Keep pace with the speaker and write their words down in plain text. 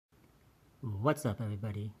What's up,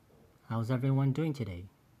 everybody? How's everyone doing today?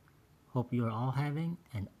 Hope you are all having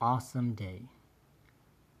an awesome day.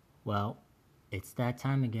 Well, it's that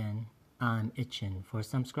time again. I'm itching for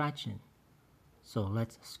some scratching. So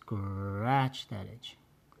let's scratch that itch.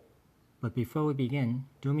 But before we begin,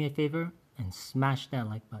 do me a favor and smash that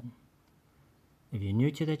like button. If you're new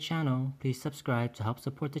to the channel, please subscribe to help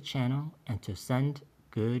support the channel and to send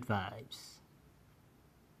good vibes.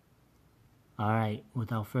 Alright,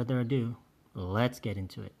 without further ado, let's get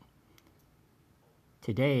into it.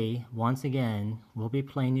 Today, once again, we'll be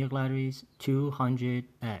playing New York Lottery's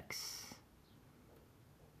 200X.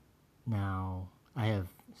 Now, I have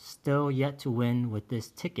still yet to win with this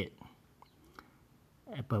ticket,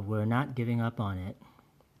 but we're not giving up on it.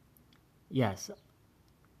 Yes,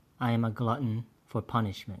 I am a glutton for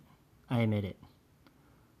punishment. I admit it.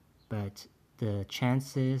 But the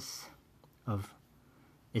chances of...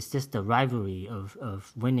 it's just the rivalry of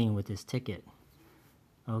winning with this ticket.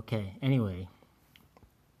 Okay, anyway.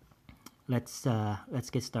 Let's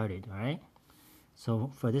get started, alright?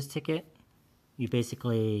 So for this ticket, you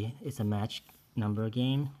basically, it's a match number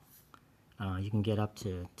game. You can get up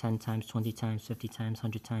to 10 times, 20 times, 50 times,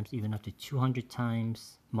 100 times, even up to 200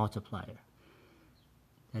 times multiplier.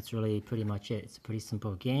 That's really pretty much it. It's a pretty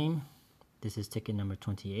simple game. This is ticket number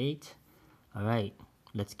 28. Alright,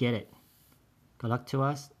 let's get it. Good luck to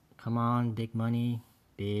us. Come on, big money,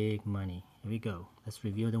 big money. Here we go. Let's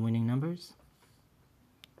review the winning numbers.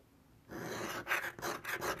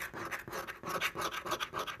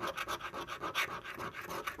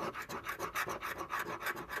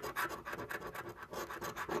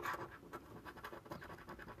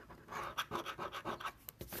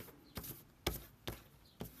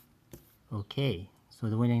 Okay, so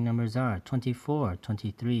the winning numbers are 24,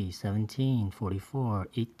 23, 17, 44,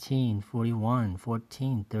 18, 41,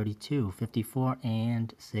 14, 32, 54,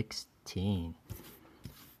 and 16.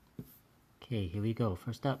 Okay, here we go.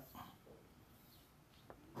 First up.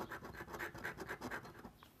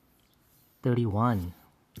 31.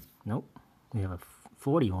 Nope. We have a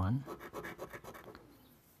 41.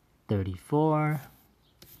 34.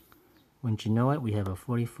 Wouldn't you know it, we have a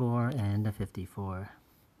 44 and a 54.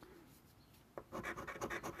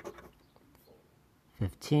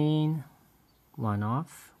 15, one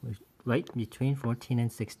off, right between 14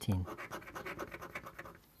 and 16.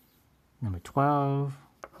 Number 12,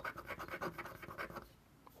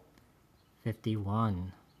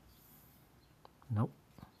 51. Nope.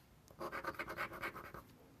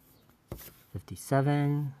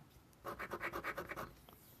 57,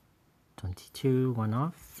 22, one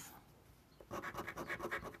off.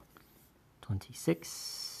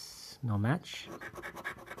 26, no match.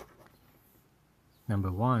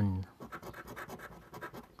 Number 1.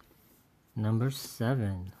 Number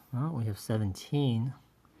 7. Well, we have 17.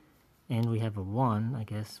 And we have a 1, I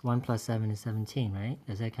guess. 1 plus 7 is 17, right?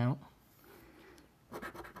 Does that count?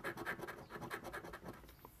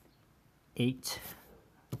 8.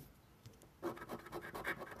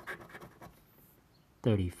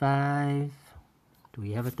 35. Do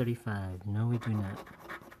we have a 35? No, we do not.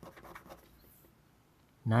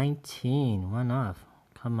 19. One off.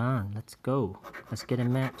 Come on, let's go. Let's get a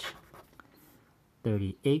match.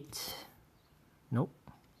 38. Nope.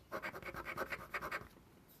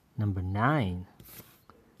 Number 9.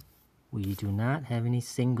 We do not have any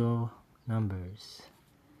single numbers.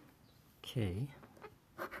 Okay.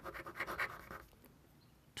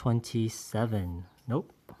 27.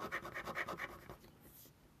 Nope.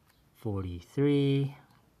 43.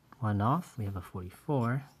 One off. We have a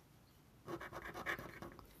 44.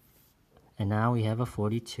 And now we have a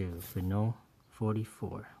 42, but no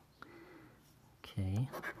 44. Okay.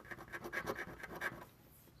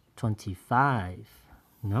 25.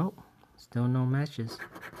 Nope. Still no matches.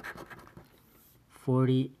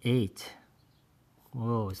 48.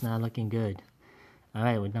 Whoa, it's not looking good.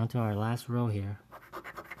 Alright, we're down to our last row here.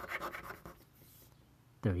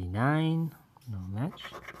 39. No match.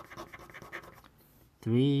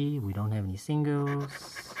 3. We don't have any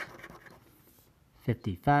singles.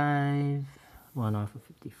 55, one off of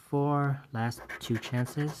 54, last 2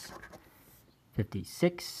 chances.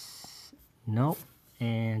 56, nope,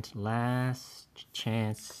 and last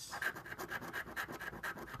chance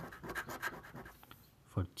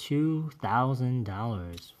for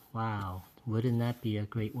 $2,000. Wow, wouldn't that be a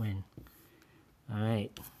great win?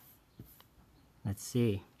 Alright, let's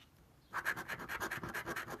see.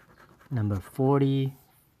 Number 45.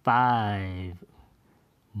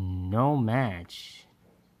 No match.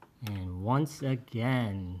 And once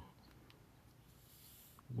again,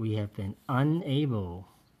 we have been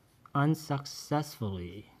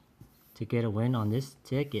unsuccessfully to get a win on this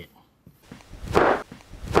ticket.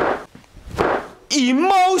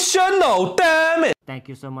 emotional, damn it! Thank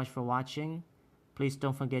you so much for watching. Please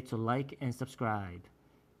don't forget to like and subscribe.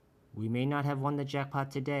 We may not have won the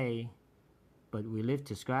jackpot today, but we live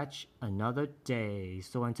to scratch another day.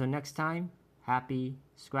 So until next time, happy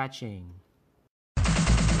scratching.